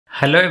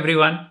Hello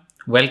everyone,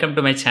 welcome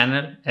to my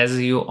channel. As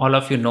all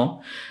of you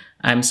know,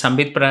 I'm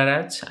Sambit.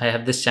 I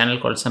have this channel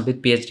called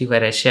SambitPhD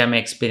where I share my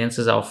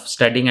experiences of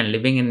studying and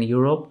living in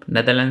Europe,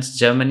 Netherlands,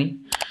 Germany.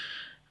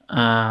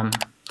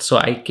 So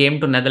I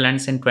came to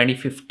Netherlands in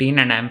 2015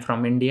 and I'm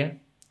from India.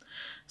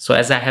 So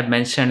as I have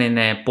mentioned in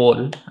a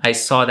poll, I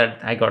saw that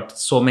I got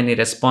so many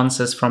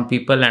responses from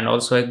people and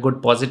also a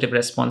good positive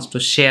response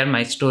to share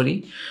my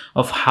story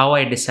of how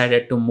I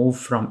decided to move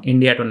from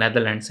India to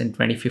Netherlands in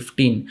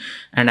 2015.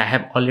 And I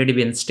have already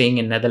been staying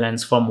in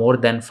Netherlands for more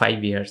than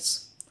 5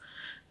 years.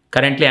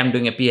 Currently, I'm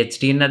doing a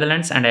PhD in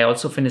Netherlands and I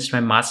also finished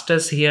my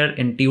master's here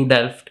in TU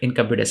Delft in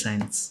computer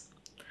science.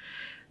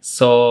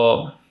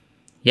 So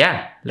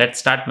yeah, let's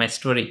start my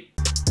story.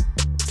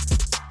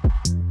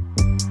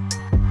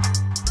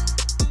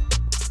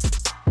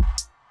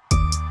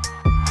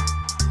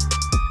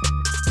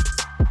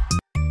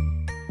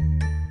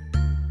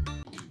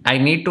 I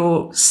need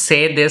to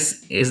say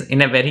this is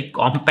in a very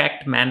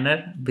compact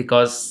manner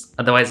because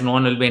otherwise no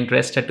one will be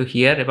interested to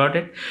hear about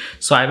it.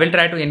 So I will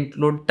try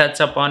to touch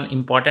upon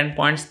important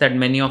points that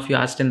many of you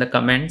asked in the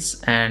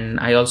comments and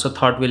I also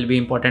thought will be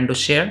important to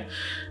share.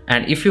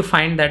 And if you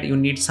find that you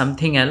need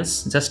something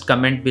else, just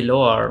comment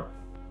below or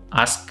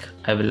ask.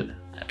 I will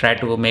try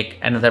to make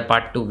another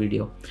part 2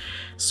 video.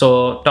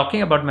 So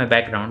talking about my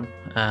background,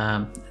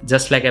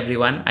 just like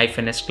everyone, I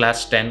finished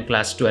class 10,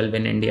 class 12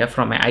 in India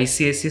from my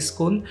ICSE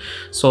school.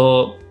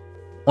 So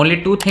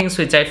only 2 things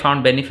which I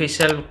found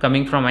beneficial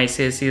coming from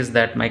ICSE is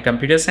that my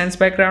computer science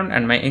background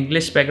and my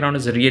English background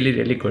is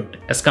really good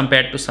as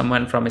compared to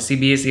someone from a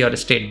CBSE or a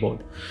state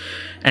board.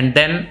 And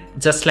then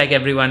just like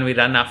everyone, we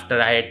run after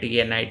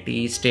IIT,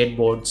 NIT, state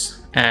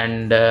boards,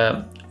 and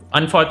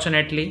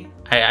unfortunately,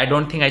 I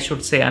don't think I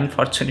should say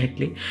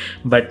unfortunately,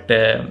 but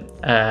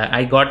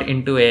I got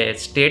into a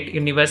state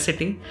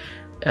university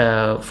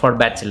for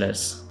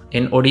bachelor's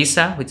in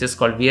Odisha, which is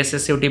called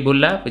VSSUT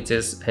Bulla, which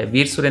is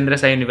Veer Surendra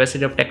Sai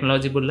University of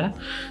Technology Bulla.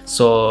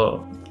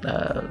 So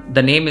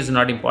the name is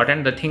not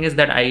important. The thing is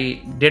that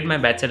I did my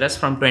bachelor's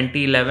from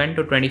 2011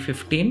 to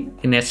 2015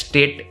 in a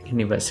state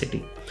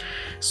university.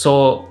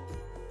 So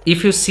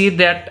if you see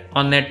that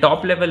on a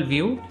top level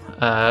view,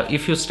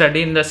 if you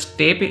study in the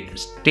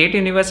state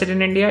university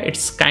in India,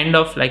 it's kind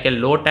of like a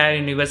low tier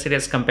university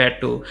as compared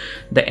to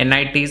the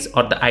NITs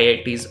or the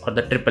IITs or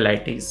the triple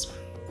ITs,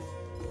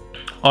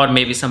 or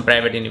maybe some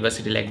private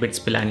university like BITS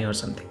Pilani or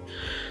something.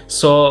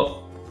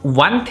 So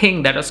one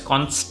thing that was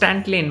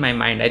constantly in my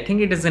mind, I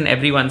think it is in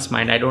everyone's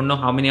mind, I don't know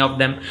how many of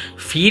them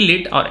feel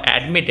it or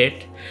admit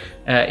it,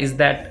 is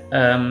that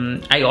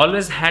I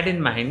always had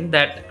in mind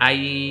that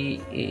I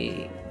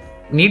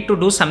need to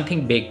do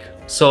something big.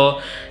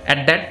 So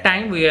at that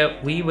time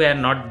we were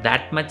not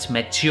that much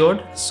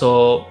matured.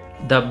 So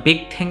the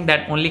big thing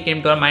that only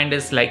came to our mind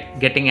is like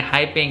getting a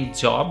high paying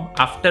job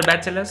after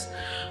bachelor's,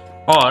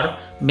 or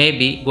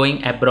maybe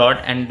going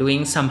abroad and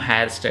doing some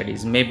higher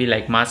studies, maybe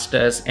like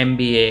masters,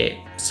 MBA,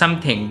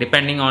 something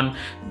depending on,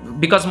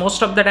 because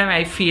most of the time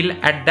I feel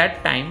at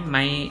that time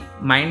my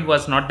mind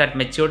was not that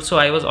matured. So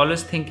I was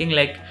always thinking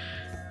like,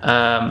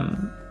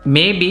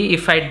 maybe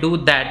if I do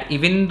that,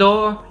 even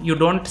though you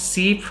don't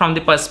see from the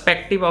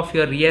perspective of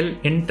your real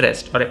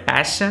interest or a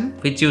passion,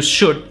 which you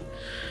should,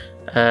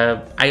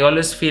 I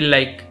always feel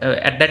like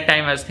at that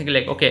time I was thinking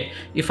like, okay,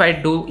 if I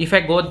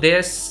go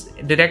this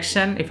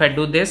direction, if I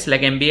do this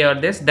like MBA or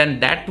this, then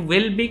that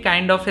will be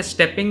kind of a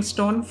stepping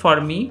stone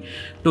for me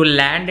to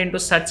land into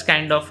such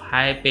kind of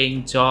high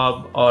paying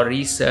job or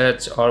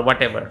research or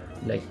whatever,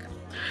 like.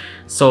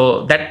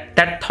 So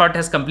that thought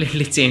has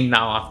completely changed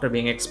now after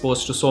being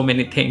exposed to so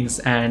many things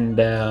and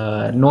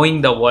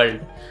knowing the world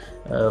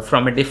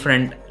from a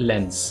different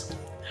lens.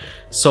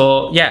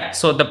 So yeah,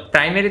 so the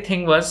primary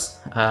thing was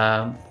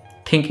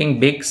thinking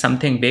big,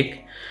 something big.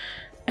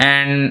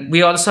 And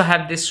we also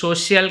have this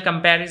social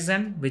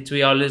comparison, which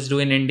we always do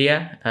in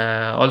India.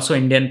 Also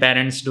Indian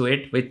parents do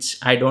it, which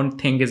I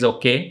don't think is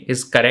okay,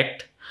 is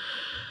correct.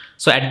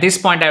 So at this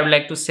point, I would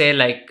like to say,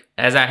 like,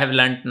 as I have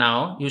learned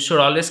now, you should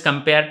always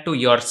compare to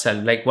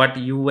yourself, like what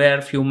you were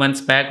a few months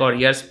back or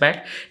years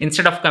back,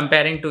 instead of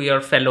comparing to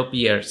your fellow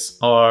peers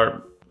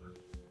or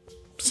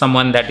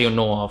someone that you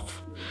know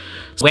of.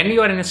 So when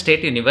you are in a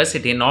state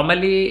university,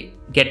 normally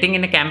getting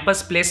in a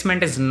campus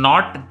placement is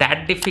not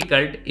that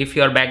difficult if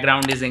your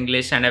background is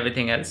English and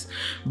everything else.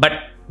 But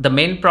the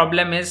main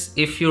problem is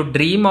if you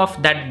dream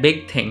of that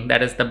big thing,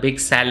 that is the big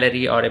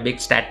salary or a big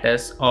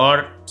status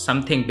or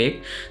something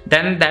big,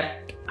 then that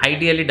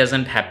ideally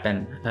doesn't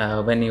happen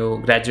when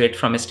you graduate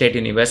from a state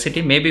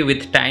university. Maybe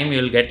with time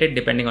you'll get it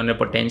depending on your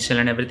potential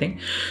and everything.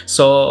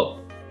 So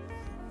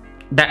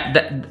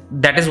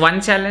that is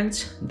one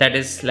challenge, that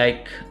is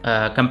like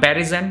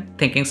comparison,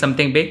 thinking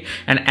something big.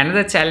 And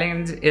another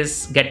challenge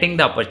is getting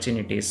the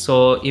opportunities.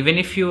 So even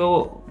if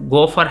you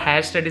go for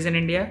higher studies in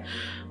India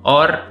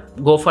or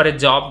go for a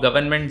job,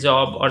 government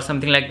job or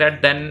something like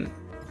that, then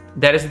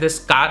there is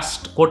this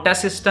caste quota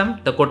system,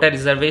 the quota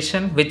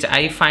reservation, which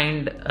I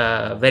find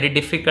very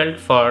difficult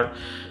for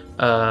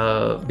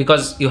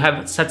because you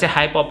have such a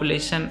high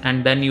population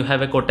and then you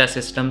have a quota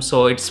system,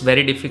 so it's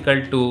very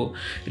difficult to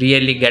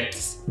really get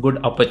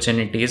good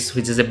opportunities,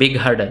 which is a big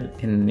hurdle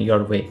in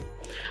your way.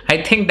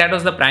 I think that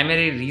was the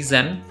primary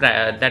reason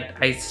that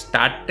I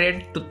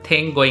started to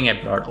think going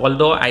abroad,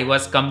 although I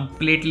was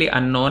completely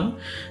unknown.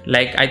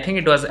 Like, I think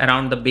it was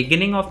around the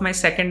beginning of my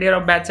second year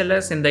of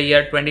bachelor's in the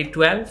year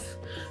 2012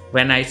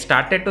 when I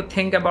started to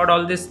think about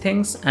all these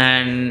things,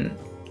 and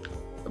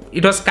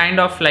it was kind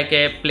of like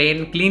a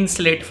plain clean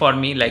slate for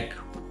me, like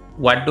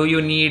what do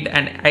you need?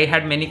 And I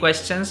had many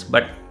questions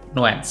but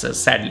no answers,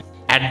 sadly.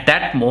 At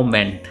that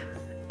moment,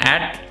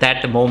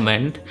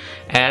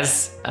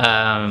 as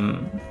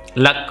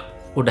luck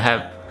would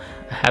have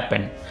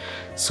happened,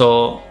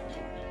 so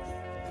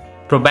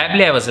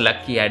probably I was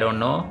lucky, I don't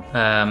know.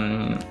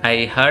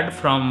 I heard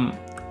from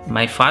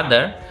my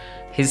father,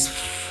 his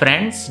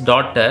friend's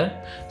daughter,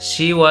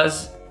 she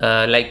was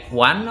like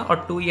 1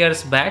 or 2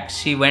 years back,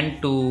 she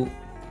went to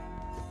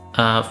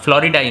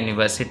Florida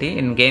University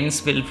in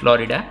Gainesville,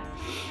 Florida.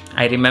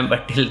 I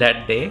remember till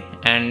that day,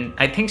 and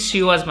I think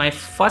she was my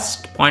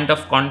first point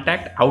of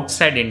contact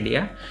outside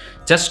India,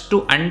 just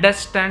to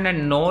understand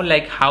and know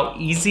like how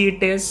easy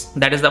it is.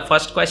 That is the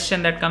first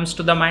question that comes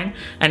to the mind,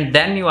 and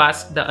then you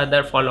ask the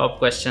other follow-up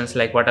questions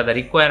like what are the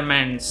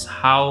requirements,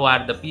 how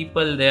are the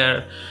people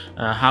there,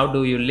 how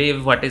do you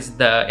live, what is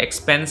the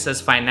expenses,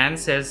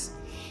 finances,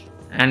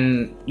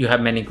 and you have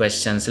many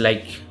questions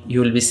like you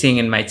will be seeing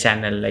in my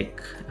channel,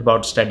 like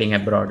about studying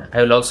abroad.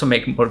 I will also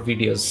make more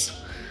videos.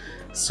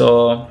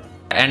 So,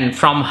 and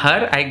from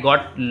her I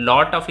got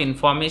lot of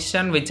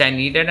information which I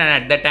needed,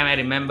 and at that time I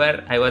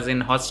remember I was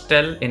in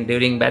hostel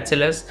during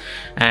bachelor's,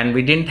 and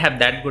we didn't have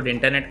that good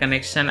internet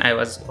connection. I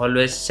was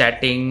always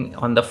chatting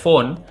on the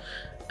phone,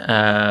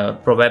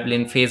 probably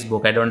in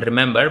Facebook, I don't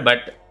remember,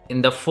 but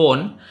in the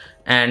phone,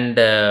 and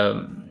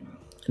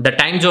the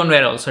time zone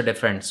were also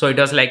different, so it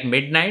was like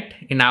midnight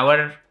in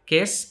our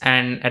case,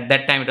 and at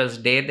that time it was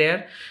day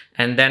there.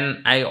 And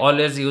then I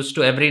always used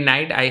to, every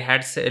night I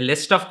had a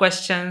list of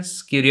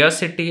questions,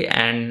 curiosity,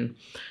 and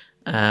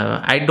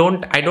I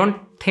don't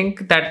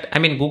think that, I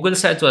mean, Google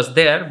search was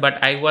there,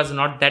 but I was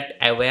not that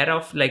aware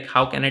of like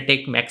how can I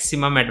take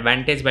maximum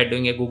advantage by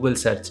doing a Google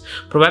search.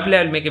 Probably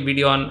I'll make a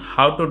video on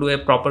how to do a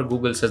proper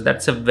Google search.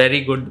 That's a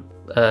very good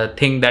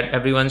thing that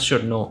everyone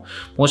should know.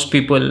 Most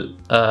people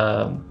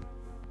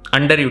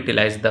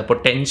underutilize the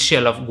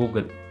potential of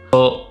Google.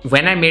 So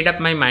when I made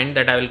up my mind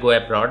that I will go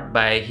abroad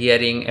by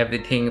hearing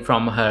everything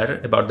from her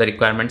about the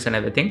requirements and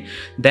everything,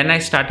 then I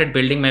started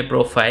building my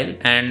profile,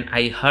 and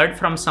I heard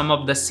from some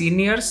of the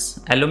seniors,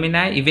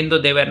 alumni, even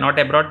though they were not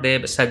abroad,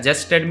 they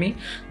suggested me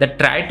that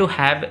try to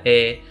have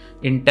a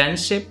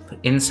internship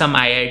in some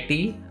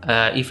IIT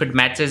if it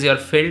matches your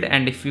field,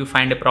 and if you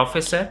find a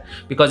professor,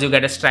 because you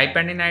get a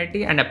stipend in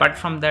IIT, and apart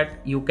from that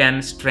you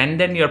can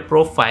strengthen your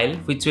profile,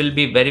 which will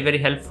be very, very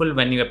helpful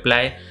when you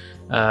apply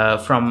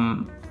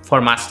for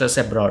masters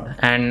abroad.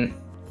 And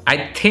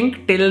I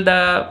think till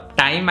the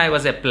time I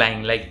was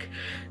applying, like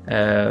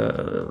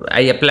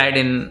I applied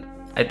in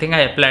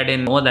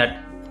know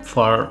that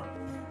for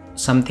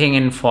something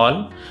in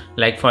fall,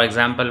 like for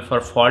example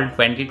for fall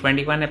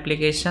 2021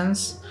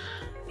 applications,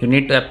 you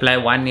need to apply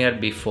 1 year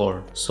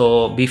before.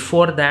 So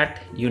before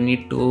that you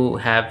need to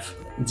have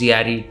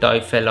GRE,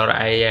 TOEFL or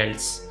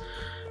IELTS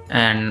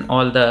and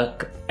all the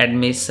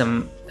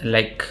admission,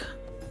 like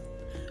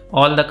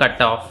all the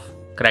cutoff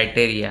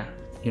criteria.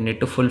 You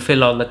need to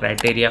fulfill all the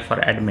criteria for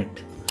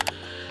admit.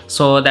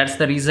 So that's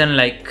the reason,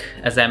 like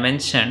as I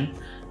mentioned,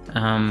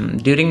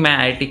 during my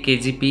IIT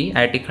KGP,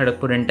 IIT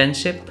Kharagpur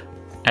internship,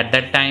 at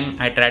that time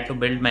I tried to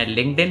build my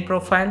LinkedIn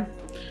profile.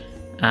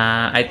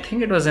 I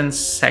think it was in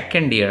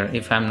second year,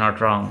 if I'm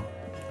not wrong.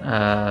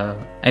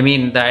 I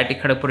mean, the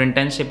IIT Kharagpur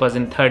internship was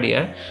in third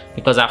year,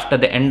 because after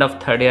the end of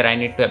third year I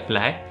need to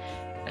apply.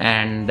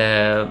 And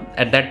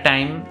at that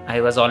time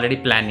I was already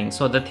planning.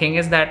 So the thing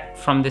is that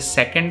from the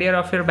second year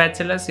of your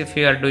bachelor's, if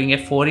you are doing a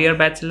 4-year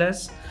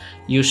bachelor's,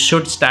 you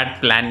should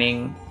start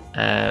planning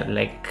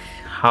like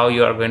how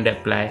you are going to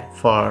apply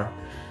for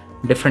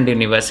different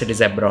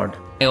universities abroad.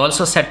 I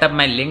also set up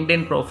my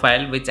LinkedIn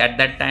profile, which at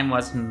that time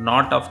was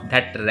not of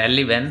that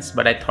relevance,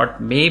 but I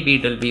thought maybe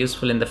it will be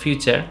useful in the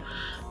future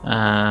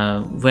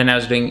when I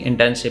was doing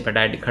internship at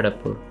IIT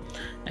Kharagpur.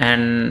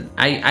 And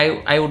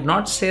I would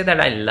not say that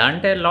I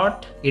learned a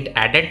lot. It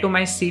added to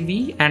my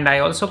CV, and I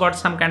also got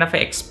some kind of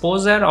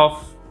exposure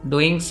of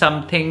doing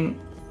something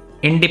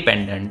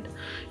independent.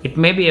 It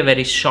may be a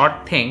very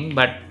short thing,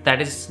 but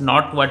that is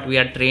not what we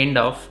are trained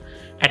of.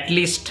 At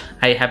least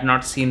I have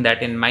not seen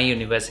that in my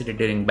university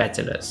during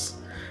bachelor's.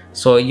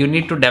 So you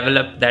need to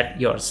develop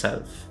that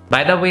yourself.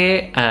 By the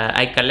way,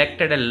 I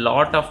collected a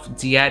lot of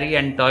GRE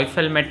and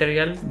TOEFL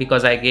material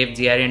because I gave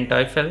GRE and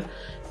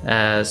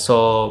TOEFL.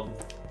 So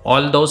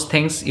all those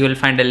things, you will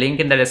find a link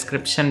in the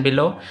description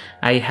below.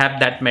 I have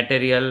that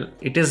material.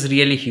 It is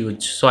really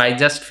huge. So I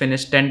just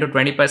finished 10 to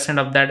 20%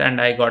 of that, and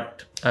I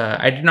got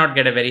I did not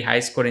get a very high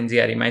score in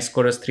GRE. My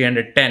score was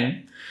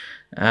 310.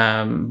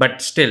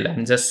 But still,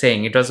 I'm just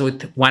saying it was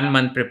with 1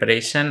 month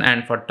preparation,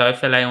 and for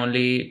TOEFL I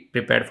only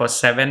prepared for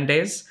 7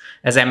 days,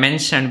 as I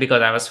mentioned,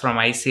 because I was from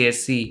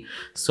ICSE.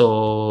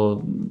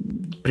 So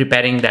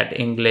preparing that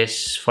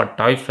English for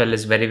TOEFL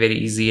is very, very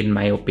easy in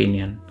my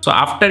opinion. So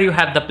after you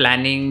have the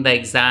planning, the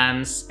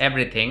exams,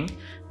 everything,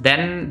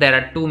 then there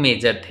are two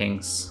major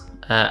things.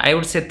 I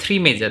would say three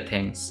major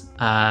things.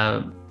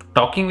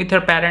 Talking with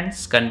your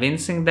parents,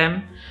 convincing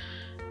them,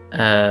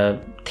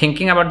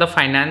 thinking about the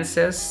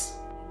finances,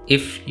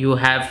 if you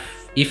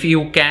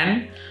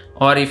can,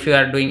 or if you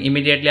are doing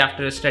immediately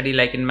after a study,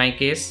 like in my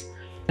case.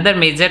 Another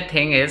major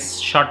thing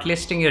is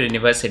shortlisting your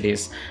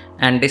universities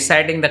and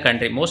deciding the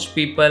country. Most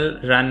people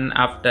run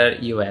after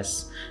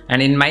US,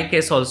 and in my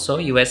case also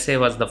USA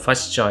was the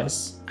first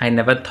choice. I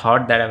never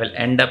thought that I will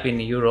end up in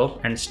Europe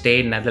and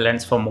stay in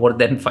Netherlands for more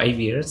than 5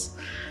 years.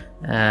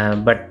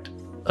 But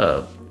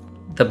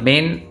the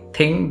main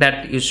thing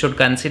that you should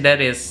consider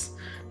is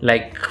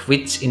like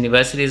which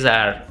universities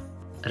are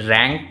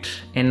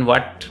ranked in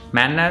what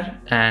manner,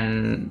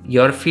 and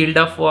your field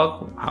of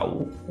work,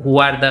 who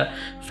are the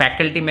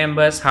faculty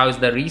members, how is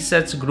the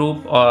research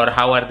group, or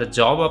how are the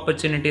job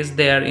opportunities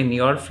there in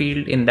your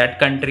field, in that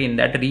country, in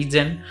that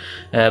region.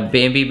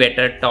 Maybe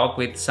better talk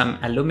with some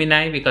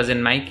alumni, because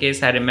in my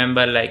case I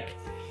remember like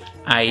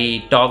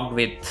I talked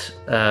with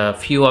a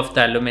few of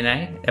the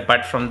alumni.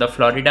 Apart from the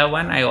Florida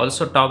one, I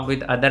also talked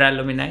with other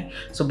alumni.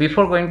 So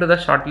before going to the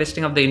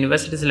shortlisting of the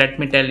universities, let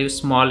me tell you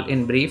small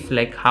in brief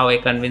like how I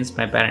convinced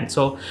my parents.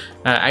 So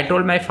I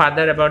told my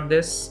father about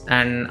this,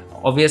 and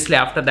obviously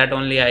after that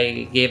only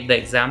I gave the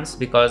exams,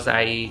 because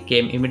I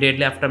came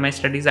immediately after my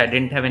studies. I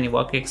didn't have any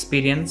work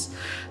experience.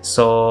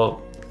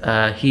 So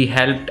he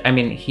helped, I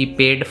mean he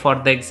paid for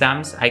the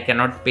exams. I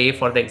cannot pay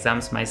for the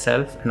exams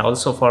myself, and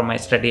also for my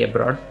study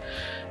abroad.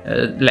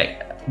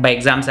 Like by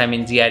exams I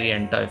mean GRE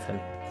and TOEFL.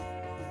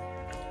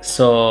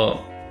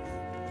 So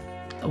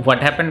what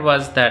happened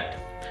was that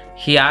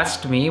he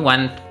asked me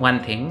one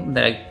thing,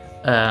 that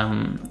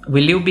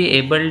will you be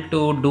able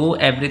to do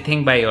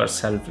everything by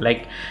yourself?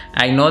 Like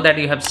I know that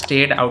you have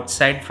stayed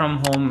outside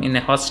from home in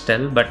a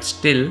hostel, but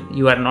still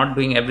you are not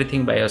doing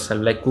everything by yourself,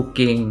 like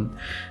cooking,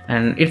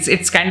 and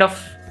it's kind of,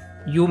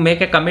 you make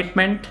a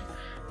commitment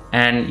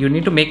and you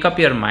need to make up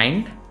your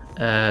mind,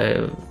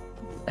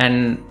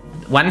 and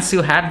once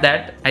you have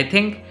that, I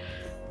think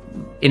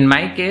in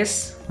my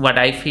case what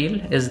I feel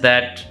is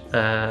that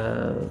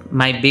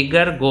my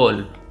bigger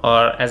goal,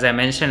 or as I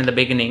mentioned in the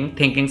beginning,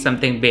 thinking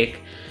something big,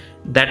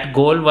 that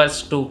goal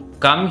was to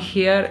come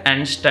here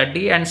and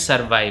study and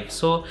survive.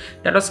 So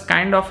that was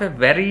kind of a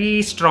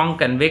very strong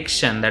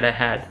conviction that I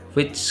had,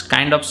 which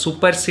kind of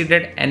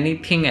superseded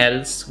anything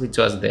else which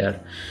was there.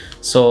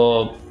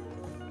 So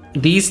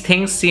these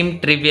things seem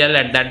trivial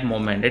at that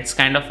moment. It's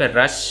kind of a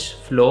rush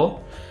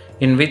flow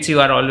in which you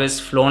are always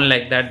flown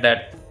like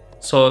that.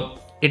 So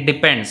it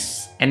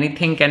depends.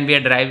 Anything can be a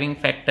driving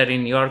factor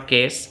in your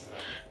case,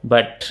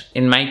 but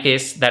in my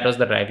case that was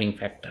the driving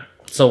factor.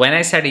 So when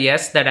I said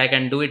yes, that I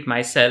can do it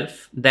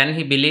myself, then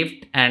he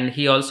believed, and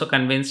he also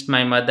convinced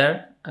my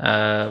mother,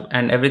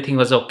 and everything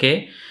was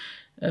okay.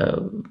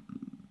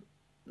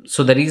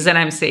 So the reason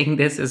I'm saying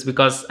this is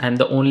because I'm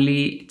the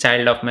only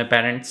child of my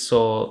parents,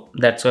 so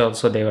that's why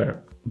also they were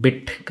a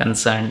bit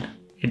concerned.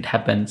 It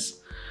happens.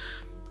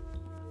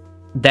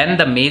 Then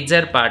the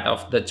major part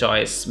of the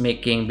choice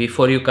making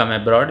before you come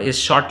abroad is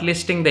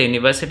shortlisting the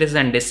universities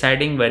and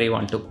deciding where you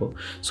want to go.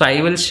 So I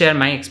will share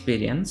my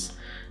experience.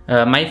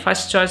 My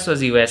first choice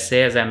was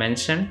USA, as I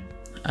mentioned.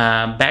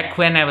 Back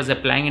when I was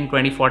applying in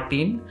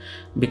 2014,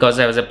 because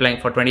I was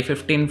applying for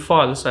 2015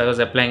 fall, so I was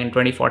applying in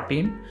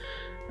 2014.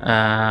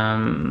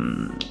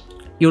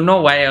 You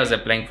know why I was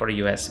applying for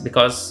US?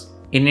 Because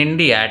in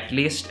India, at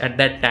least at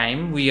that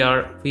time, we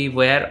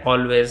were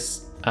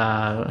always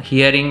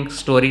hearing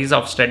stories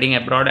of studying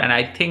abroad, and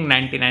I think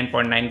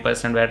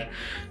 99.9% were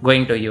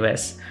going to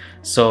US.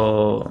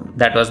 So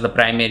that was the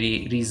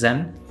primary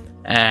reason.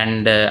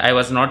 And I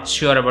was not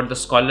sure about the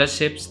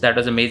scholarships. That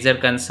was a major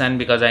concern,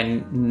 because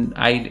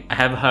I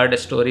have heard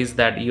stories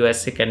that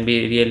USA can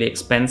be really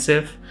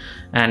expensive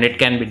and it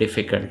can be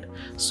difficult.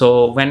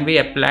 So when we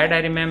applied, I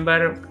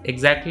remember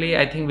exactly,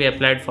 I think we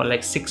applied for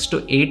like 6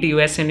 to 8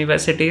 US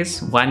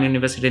universities, one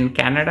university in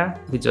Canada,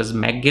 which was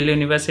McGill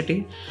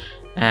University,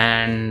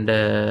 and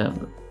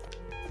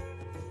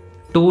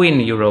 2 in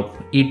Europe,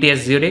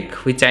 ETS Zurich,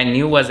 which I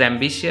knew was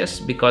ambitious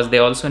because they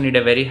also need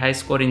a very high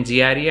score in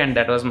GRE, and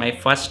that was my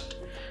first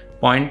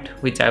point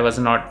which I was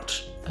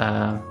not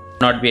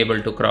be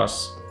able to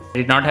cross. I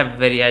did not have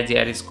very high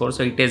GRE score,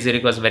 so ETS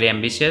Zurich was very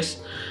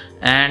ambitious.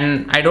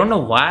 And I don't know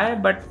why,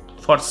 but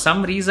for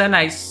some reason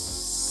I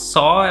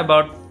saw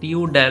about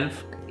TU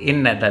Delft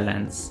in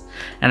Netherlands,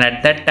 and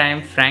at that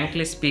time,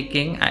 frankly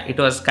speaking, it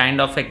was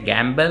kind of a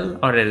gamble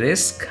or a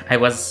risk. I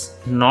was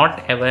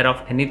not aware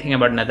of anything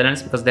about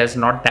Netherlands because there's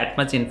not that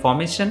much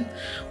information,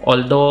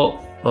 although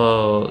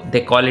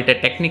They call it a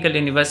technical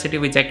university,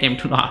 which I came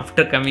to know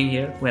after coming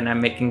here when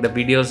I'm making the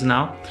videos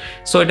now.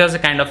 So it was a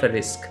kind of a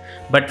risk.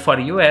 But for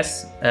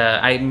US,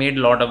 I made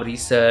a lot of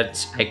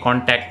research. I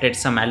contacted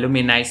some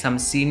alumni, some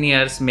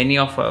seniors. Many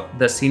of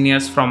the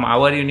seniors from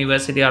our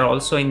university are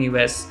also in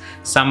US.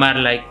 Some are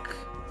like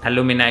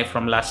alumni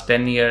from last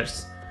 10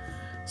 years.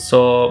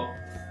 So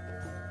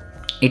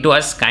it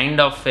was kind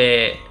of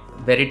a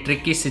very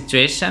tricky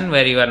situation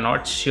where you are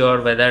not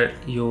sure whether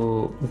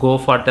you go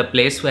for the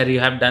place where you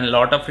have done a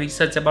lot of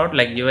research about,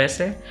 like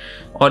USA,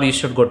 or you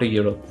should go to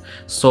Europe.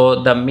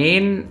 So the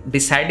main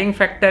deciding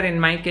factor in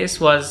my case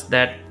was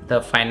that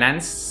the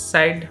finance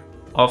side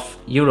of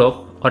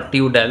Europe or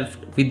TU Delft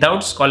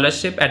without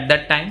scholarship at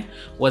that time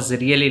was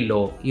really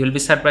low. You'll be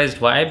surprised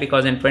why,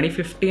 because in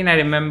 2015, I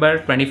remember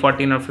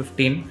 2014 or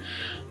 15,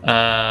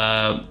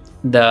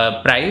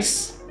 the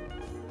price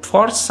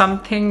for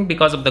something,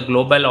 because of the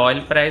global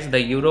oil price, the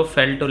euro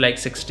fell to like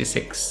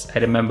 66. I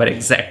remember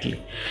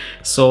exactly.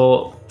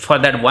 So for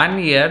that 1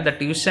 year, the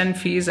tuition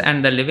fees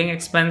and the living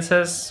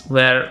expenses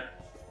were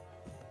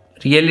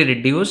really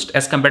reduced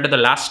as compared to the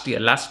last year.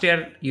 Last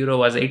year, euro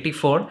was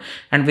 84,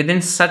 and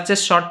within such a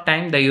short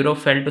time, the euro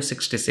fell to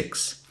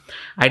 66.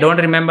 I don't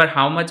remember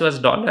how much was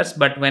dollars,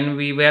 but when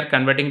we were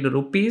converting to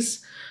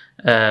rupees,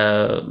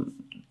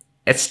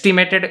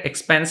 estimated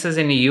expenses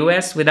in the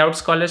US without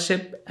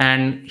scholarship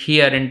and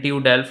here in TU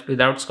Delft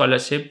without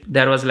scholarship,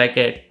 there was like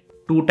a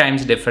 2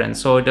 times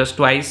difference. So it was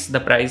twice the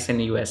price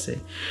in USA.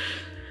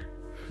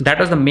 That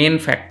was the main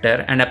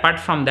factor. And apart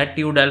from that,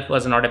 TU Delft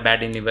was not a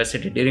bad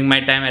university. During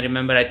my time, I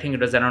remember, I think it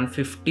was around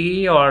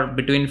 50 or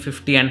between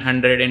 50 and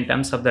 100 in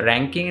terms of the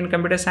ranking in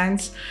computer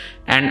science.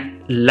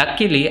 And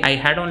luckily, I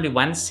had only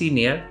one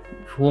senior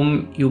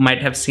whom you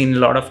might have seen a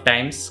lot of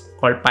times,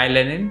 called Pi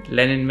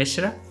Lenin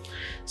Mishra.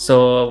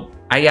 So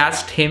I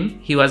asked him,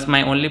 he was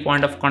my only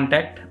point of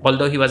contact,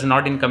 although he was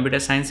not in computer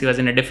science, he was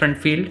in a different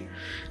field,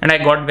 and I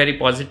got very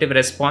positive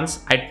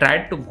response. I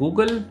tried to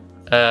Google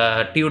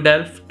TU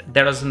Delft,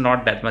 there was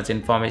not that much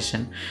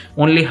information.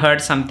 Only heard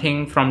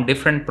something from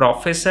different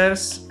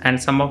professors and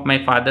some of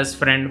my father's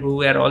friends who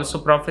were also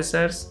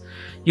professors.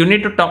 You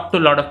need to talk to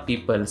a lot of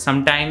people.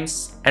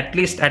 Sometimes, at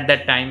least at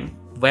that time,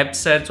 web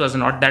search was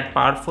not that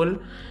powerful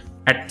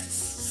at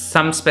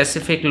some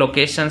specific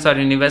locations or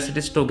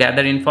universities to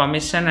gather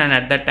information, and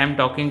at that time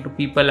talking to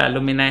people,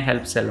 alumni,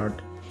 helps a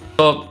lot.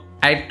 So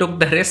I took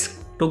the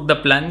risk, took the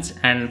plunge,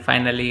 and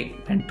finally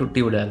went to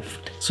TU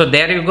Delft. So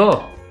there you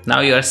go.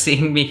 Now you are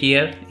seeing me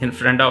here in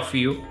front of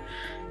you,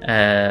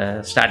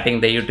 starting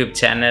the YouTube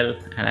channel,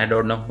 and I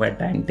don't know where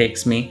time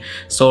takes me.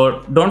 So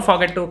don't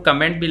forget to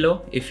comment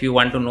below if you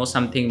want to know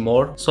something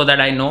more, so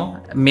that I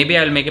know. Maybe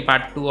I'll make a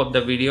part 2 of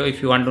the video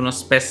if you want to know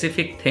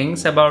specific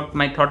things about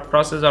my thought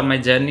process or my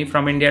journey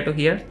from India to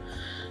here.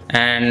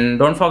 And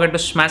don't forget to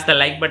smash the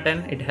like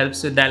button. It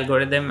helps with the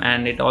algorithm,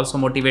 and it also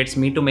motivates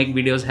me to make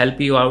videos,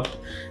 help you out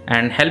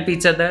and help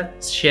each other.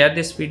 Share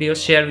this video,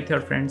 share with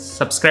your friends,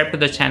 subscribe to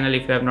the channel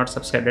if you have not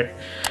subscribed.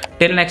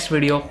 Till next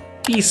video,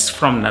 peace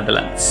from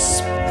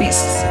Netherlands.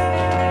 Peace.